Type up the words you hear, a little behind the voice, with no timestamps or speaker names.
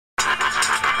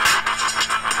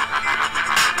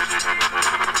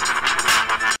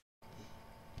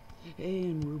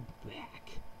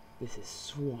This is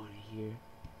Swanee here,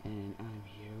 and I'm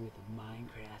here with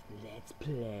Minecraft Let's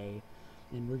Play,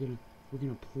 and we're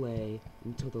gonna play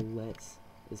until the Let's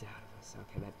is out of us.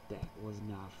 Okay, that was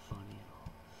not funny at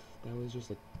all. That was just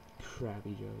a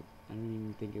crappy joke. I don't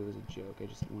even think it was a joke. I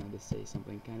just wanted to say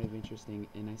something kind of interesting,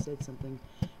 and I said something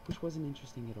which wasn't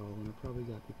interesting at all, and it probably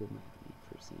got people mad at me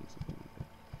for saying something like that.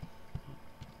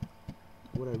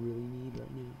 What I really need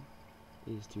right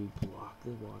now is to block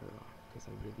the water off, because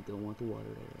I really don't want the water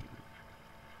there right now.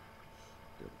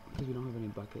 Because we don't have any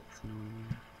buckets, you know what I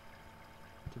mean?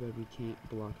 Too bad we can't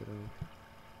block it off.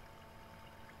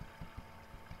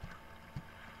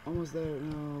 Almost there.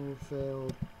 No,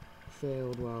 failed.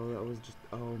 Failed. Wow, that was just,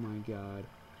 oh my god.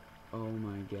 Oh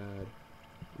my god.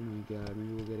 Oh my god,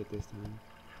 maybe we'll get it this time.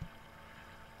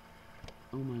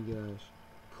 Oh my gosh.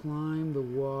 Climb the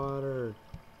water.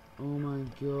 Oh my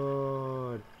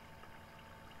god.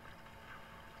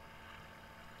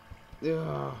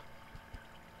 Ugh.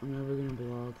 I'm never gonna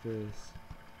block this.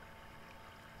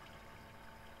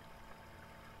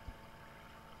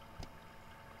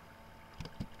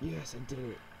 Yes, I did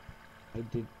it. I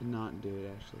did not do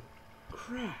it, actually.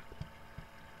 Crap.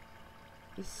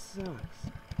 This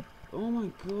sucks. Oh my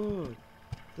god.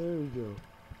 There we go.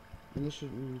 And this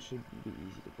should be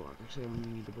easy to block. Actually, I don't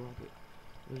even need to block it.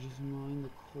 I'll just mine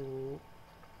the coal.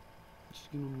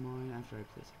 Just gonna mine after I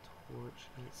place a torch,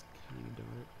 because it's kind of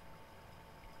dark.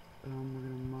 We're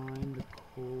gonna mine the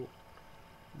coal,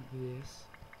 this,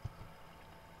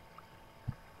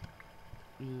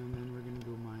 and then we're gonna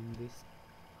go mine this.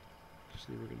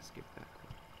 Actually, we're gonna skip that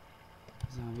coal.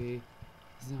 Zombie,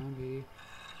 zombie,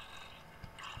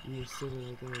 and there's silver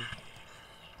right there.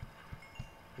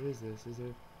 What is this? Is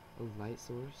there a light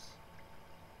source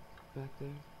back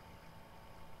there?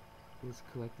 Let's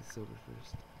collect the silver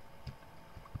first.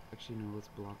 Actually, no, let's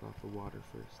block off the water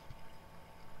first.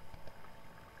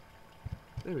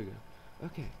 There we go.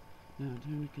 Okay, now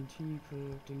time to continue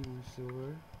collecting more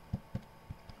silver.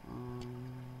 I'm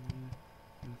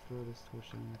gonna throw this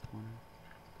torch down in the corner,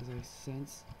 because I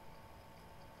sense.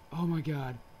 Oh my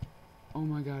god! Oh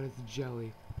my god, it's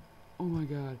jelly. Oh my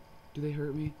god, do they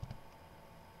hurt me?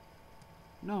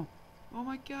 No. Oh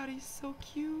my god, he's so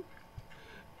cute.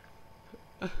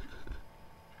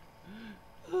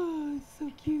 Oh, he's so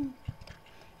cute.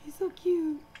 He's so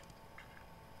cute.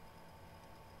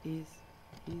 He's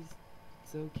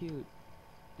so cute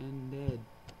and dead.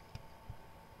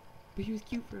 But he was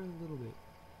cute for a little bit,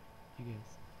 I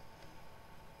guess.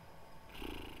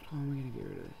 How am I gonna get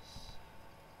rid of this?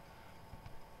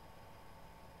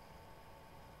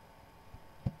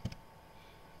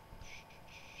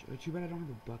 Oh, too bad I don't have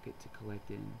a bucket to collect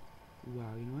in.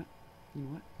 Wow, you know what? You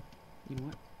know what? You know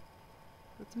what?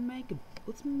 Let's make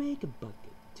a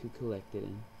bucket to collect it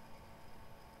in.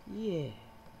 Yeah.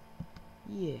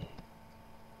 Yeah.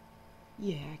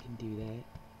 Yeah, I can do that.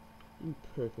 I'm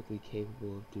perfectly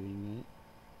capable of doing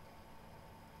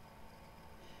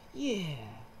that. Yeah.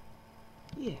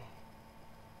 Yeah.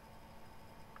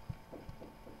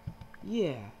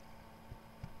 Yeah.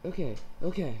 Okay,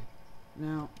 okay.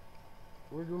 Now,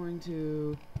 we're going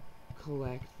to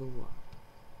collect the water.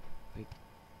 Like,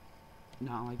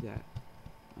 not like that.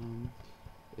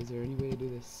 Is there any way to do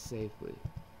this safely?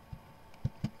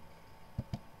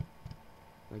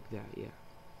 Like that, yeah.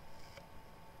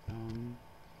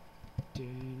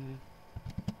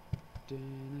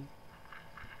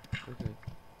 Okay.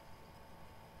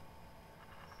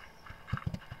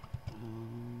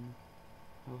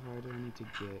 How high do I need to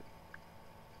get?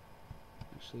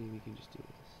 Actually, we can just do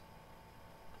this.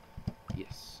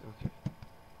 Yes, okay.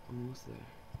 Almost there.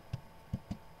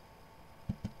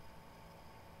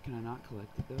 Can I not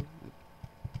collect it though? Like,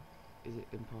 is it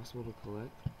impossible to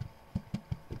collect?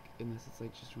 Like, unless it's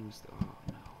like just from a oh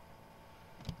no.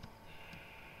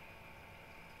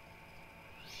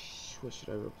 What should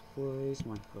I replace?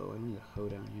 My hoe. I don't need a hoe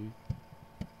down here.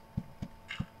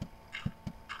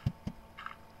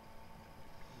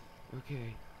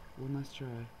 Okay, one last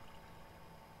try.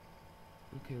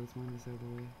 Okay, let's mine this out of the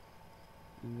way.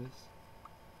 And this.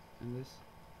 And this.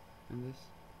 And this.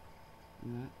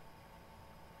 And that.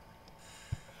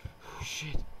 Oh,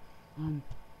 shit.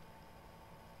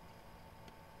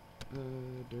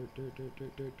 Dirt there. Dirt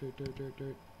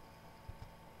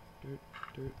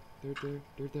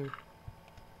there.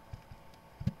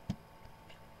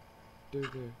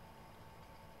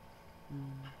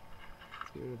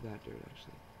 Let's get rid of that dirt,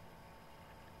 actually.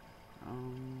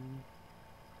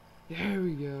 There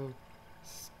we go.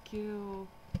 Skill.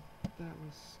 That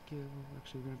was skill.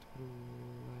 Actually, we're gonna have to put a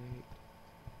light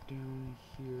down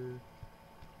here.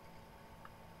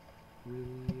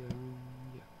 Really, yeah.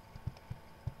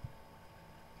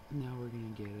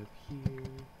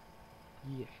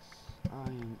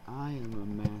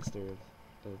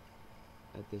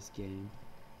 at this game.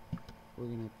 We're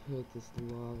gonna put this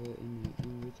lava in my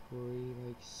inventory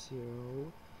like so,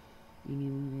 and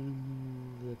then we're gonna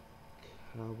move the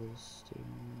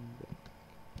cobblestone back.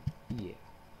 Yeah.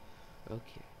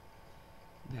 Okay.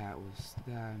 I'm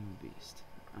a beast.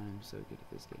 I'm so good at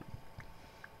this game.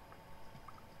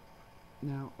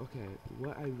 Now, okay,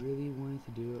 what I really wanted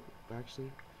to do,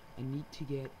 actually, I need to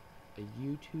get a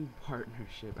YouTube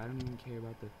partnership. I don't even care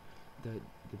about the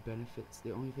benefits.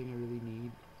 The only thing I really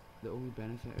need, the only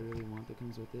benefit I really want that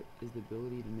comes with it is the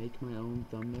ability to make my own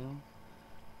thumbnail,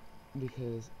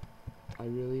 because I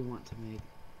really want to make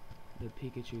the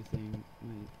Pikachu thing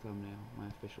my thumbnail, my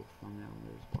official thumbnail.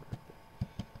 There's water right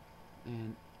there.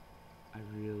 And I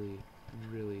really,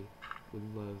 really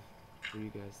would love for you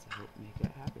guys to help make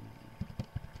that happen.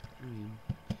 I mean,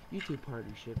 YouTube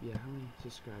partnership, yeah, how many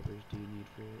subscribers do you need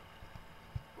for it?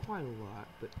 Quite a lot,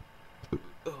 but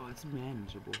oh, it's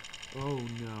manageable. Oh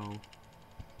no.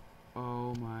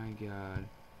 Oh my god.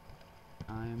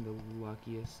 I am the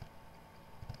luckiest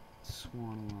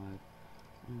swan alive.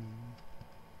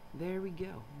 There we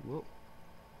go. Well,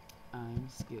 I'm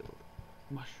skilled.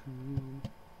 Mushroom.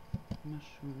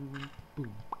 Mushroom.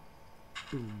 Boom.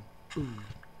 Boom. Boom.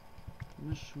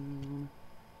 Mushroom.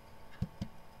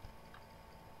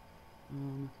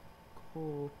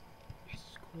 Coal. Yes,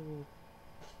 coal.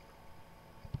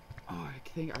 Oh, I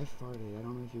think I farted. I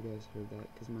don't know if you guys heard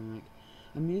that, because my mic.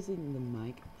 I'm using the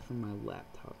mic from my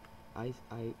laptop. You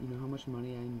know how much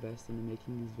money I invest into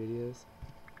making these videos?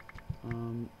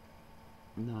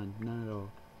 None at all.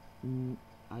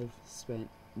 I've spent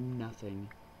nothing.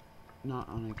 Not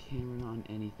on a camera, not on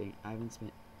anything. I haven't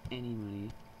spent any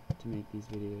money to make these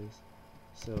videos.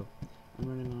 So, I'm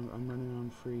running on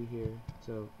free here,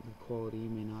 so the quality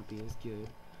may not be as good.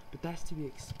 But that's to be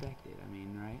expected, I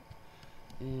mean, right?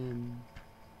 And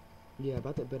yeah,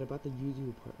 about the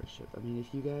YouTube partnership. I mean,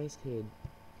 if you guys could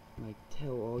like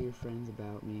tell all your friends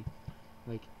about me,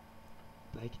 like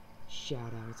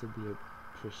shout outs would be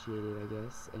appreciated, I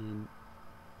guess. And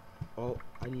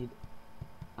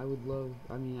I would love.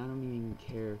 I mean, I don't even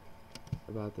care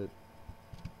about the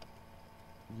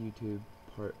YouTube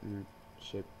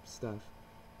partnership stuff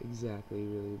exactly,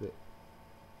 really, but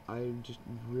I just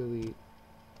really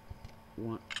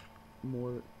want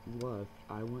more love.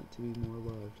 I want to be more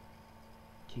loved.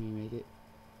 Can you make it?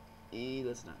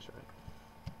 Let's not try.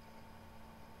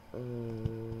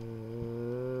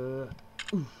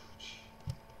 Oof.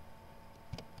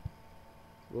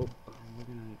 Well, we're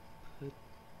gonna put.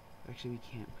 Actually, we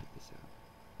can't put this out.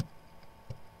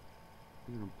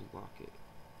 We're gonna block it.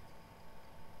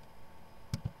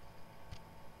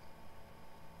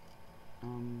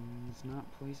 It's not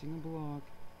placing a block.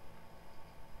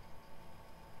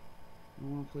 I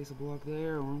don't want to place a block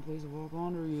there. I want to place a block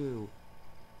under you.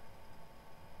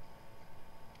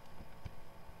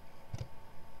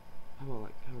 How about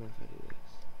if I do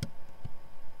this?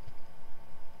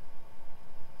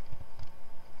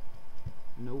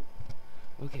 Nope.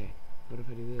 Okay. What if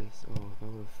I do this? Oh, if I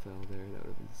would have fell there, that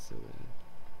would have been so bad.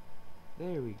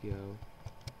 There we go.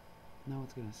 Now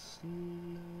it's gonna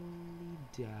slowly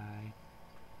die.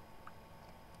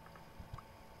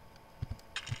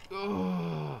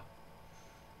 Oh!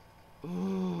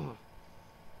 Oh!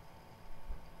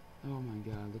 Oh my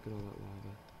god, look at all that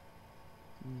lava.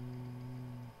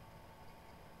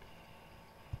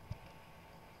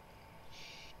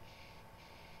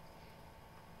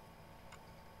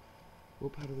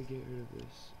 Well, how do we get rid of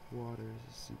this? Water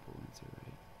is a simple answer,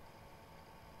 right?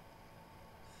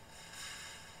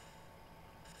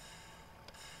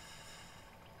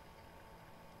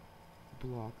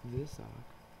 Block this off.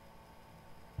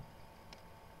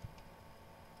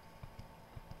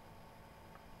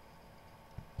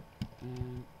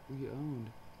 And we owned.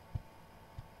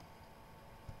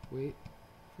 Wait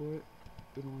for it.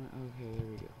 We don't want to. Okay, there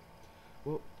we go.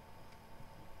 Well,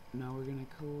 now we're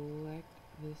gonna collect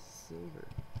this silver.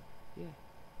 Yeah.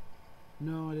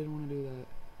 No, I didn't want to do that.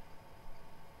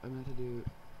 I meant to do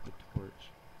a torch.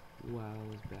 Wow, that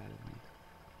was bad of me.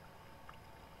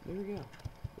 There we go.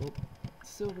 Well,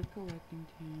 silver collecting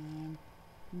time.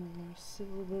 More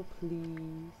silver,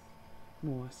 please.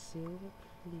 More silver,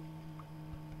 please.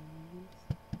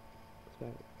 That's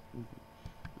about it.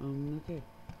 Okay.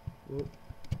 Well,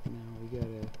 now we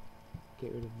gotta get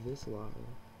rid of this lava.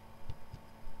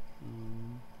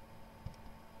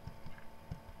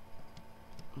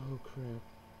 Oh crap.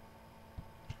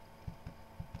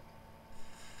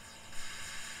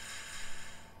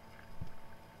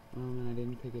 And I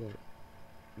didn't pick it up.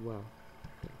 Wow.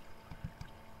 Okay.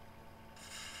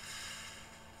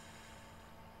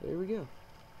 There we go.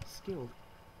 Skilled.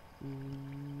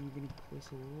 And we're gonna place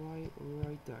a light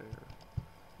right there.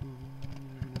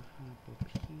 We're gonna hop up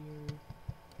here.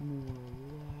 More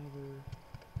lava.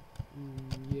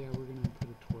 Yeah, we're gonna put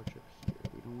a torch up here.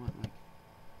 We don't want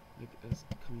like us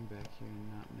coming back here and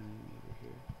not knowing we were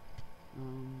here.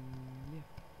 Yeah.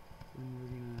 And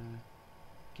we're gonna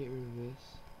get rid of this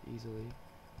easily.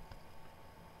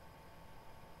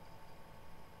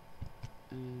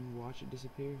 And watch it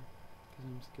disappear. Because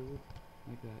I'm skilled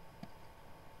like that.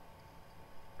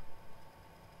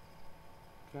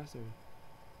 Faster.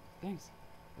 Thanks.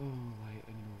 Oh, light.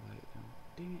 I need a light now.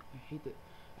 Dang it.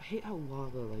 I hate how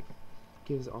lava, like,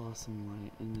 gives awesome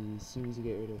light. And then as soon as you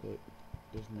get rid of it,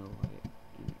 there's no light.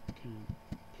 And it kind of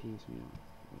peeves me off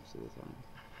most of the time.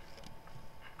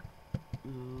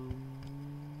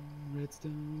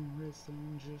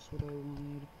 Redstone, just what I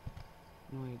wanted.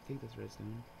 No, I think that's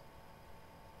redstone.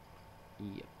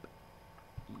 Yep.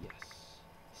 Yes.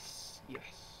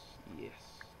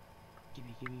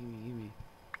 Gimme.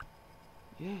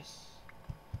 Yes.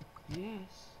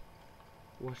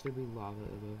 Watch there be lava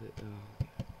above it. Oh,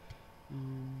 God.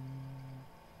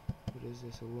 What is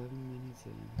this? 11 minutes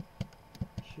in.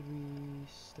 Should we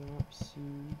stop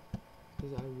soon?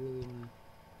 Because I really want to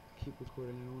keep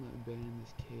recording. I don't want to abandon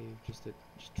this cave just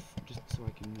so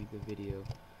I can make the video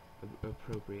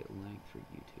appropriate length for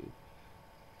YouTube.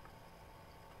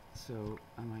 So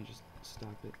I might just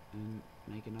stop it and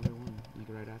make another one, like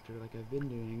right after, like I've been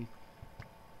doing.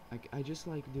 Like, I just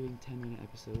like doing 10-minute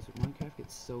episodes, but Minecraft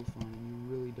gets so fun and you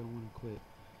really don't want to quit.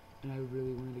 And I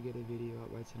really wanted to get a video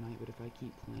out by tonight, but if I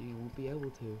keep playing, I won't be able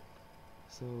to.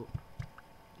 So,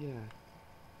 yeah.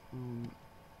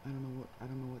 I don't know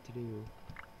what to do.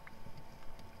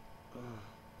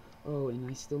 Oh, and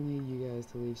I still need you guys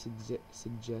to leave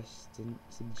suggestions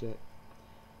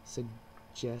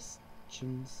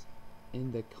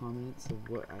in the comments of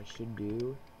what I should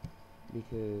do,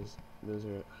 because those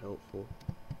are helpful,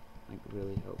 like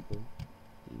really helpful.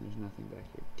 And there's nothing back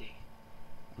here. Dang.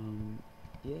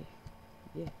 Yeah.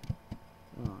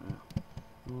 Oh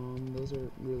no. Those are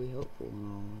really helpful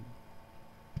and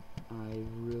all. I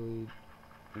really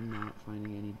am not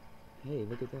finding any. Hey,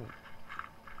 look at that.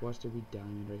 Watch there be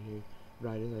diamond right here.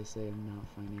 Right as I say I'm not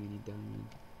finding any diamond.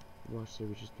 Watch there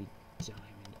would just be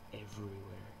diamond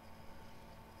everywhere.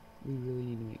 We really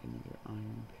need to make another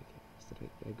iron pickaxe.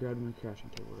 I grabbed my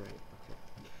crafting table, right? Okay.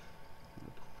 I'm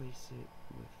gonna place it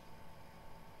with.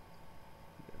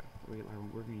 Yeah,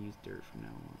 we're gonna use dirt from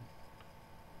now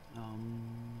on.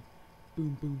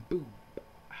 Boom. Boom.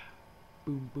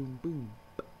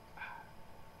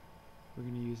 We're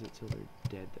gonna use it till they're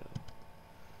dead, though.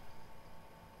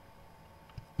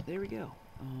 There we go.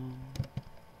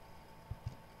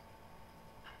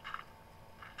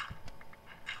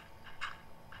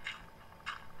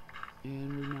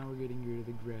 And now we're getting rid of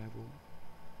the gravel.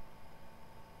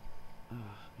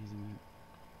 Using my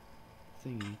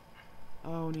thingy.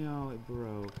 Oh no, it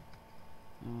broke.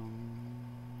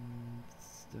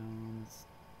 Stone.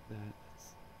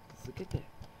 Let's look at that.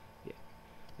 Yeah.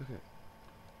 Okay.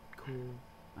 Cool.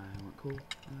 I want cool.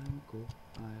 Give me cool.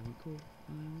 Give me cool.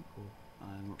 I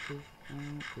want coal.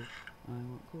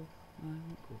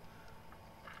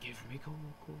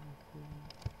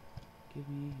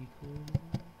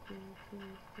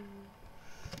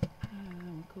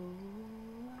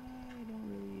 I don't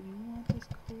really even want this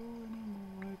coal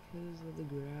anymore because of the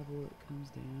gravel that comes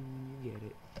down when you get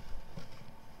it.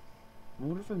 I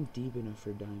wonder if I'm deep enough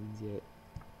for diamonds yet.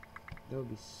 That would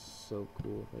be so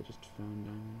cool if I just found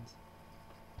diamonds.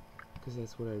 Because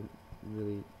that's what I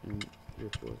really am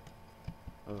here for.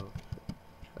 Oh,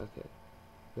 okay.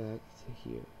 Back to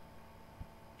here.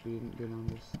 We didn't go down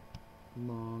this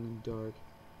long and dark.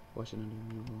 Watch it under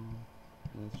me long.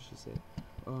 That's what she said.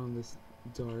 This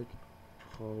dark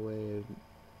hallway.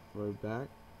 We're back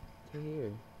to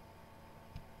here.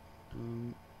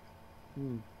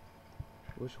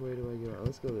 Which way do I go?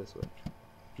 Let's go this way.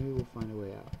 Maybe we'll find a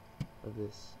way out of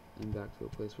this and back to a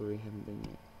place where we haven't been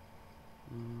yet.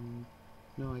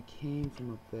 No, I came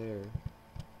from up there.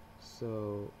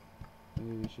 So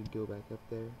maybe we should go back up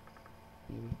there.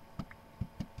 Maybe.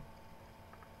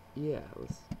 Yeah,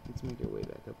 let's make our way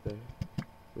back up there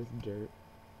with dirt.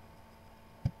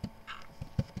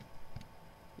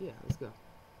 Yeah, let's go.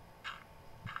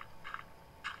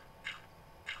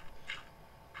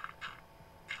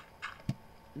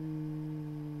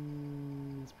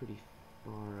 It's pretty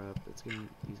far up. It's gonna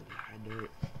use a lot of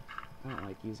dirt. I don't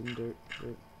like using dirt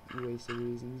for wasted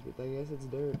reasons, but I guess it's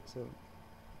dirt, so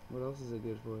what else is it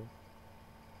good for?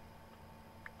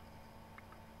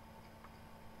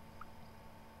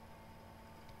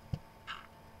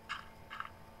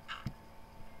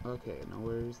 Okay, now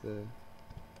where's the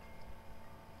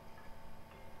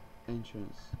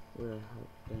entrance where I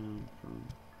hop down from?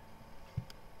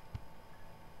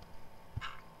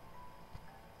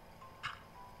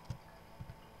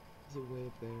 Is it way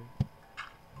up there?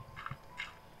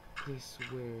 'Cause I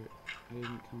swear I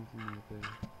didn't come from way up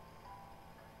there.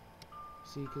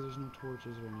 See, because there's no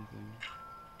torches or anything.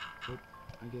 Oh,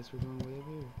 I guess we're going way up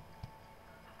here.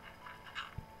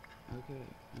 Okay,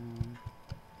 ugh,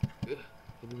 it'd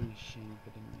have been a shame if I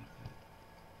didn't make that.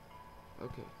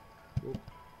 Okay, well,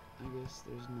 I guess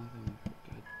there's nothing up here.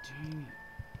 God dang it.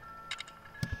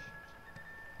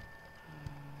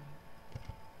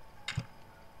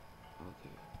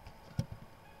 Okay.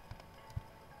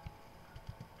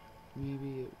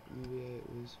 Maybe it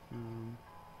was from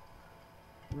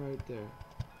right there.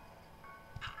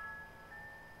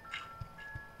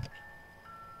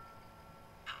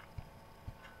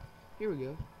 Here we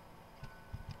go.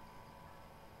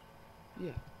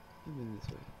 Yeah, I've been this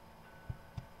way.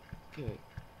 Okay,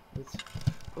 let's.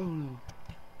 Oh no.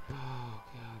 Oh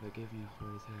god, that gave me a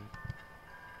heart attack.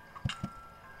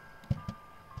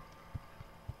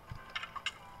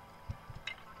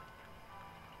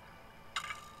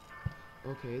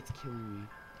 Okay, it's killing me.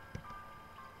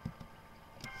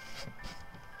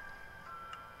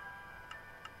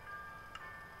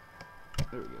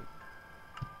 There we go.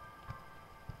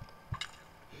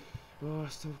 Oh,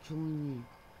 stop killing me.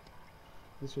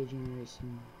 This will generate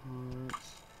some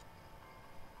hearts.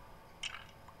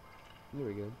 There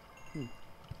we go.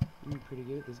 I'm pretty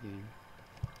good at this game.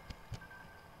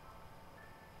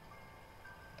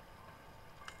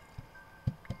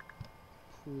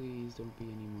 Please don't be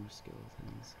any more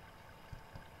skeletons.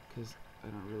 Because I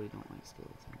really don't like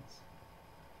skeletons.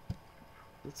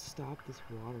 Let's stop this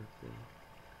water flow.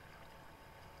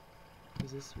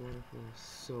 Because this water flow is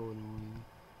so annoying.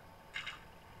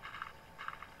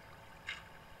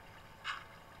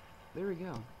 There we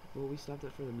go. Well, we stopped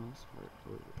it for the most part.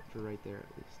 Or for right there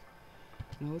at least.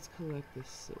 Now let's collect this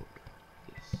silver.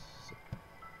 Yes.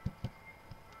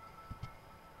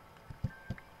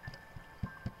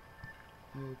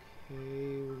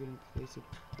 Okay, we're gonna place a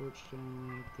torch down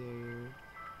right there.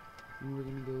 And we're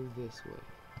gonna go this way.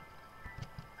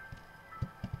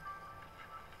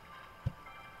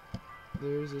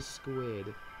 There's a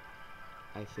squid.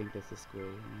 I think that's a squid,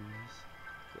 anyways.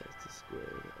 Yeah, it's a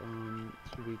squid.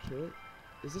 Should we kill it?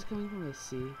 Is this coming from the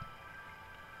sea?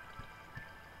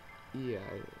 Yeah,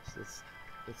 it is.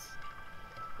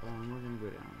 We're gonna go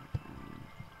down.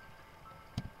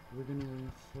 We're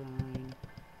gonna find,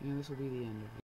 this will be the end of it.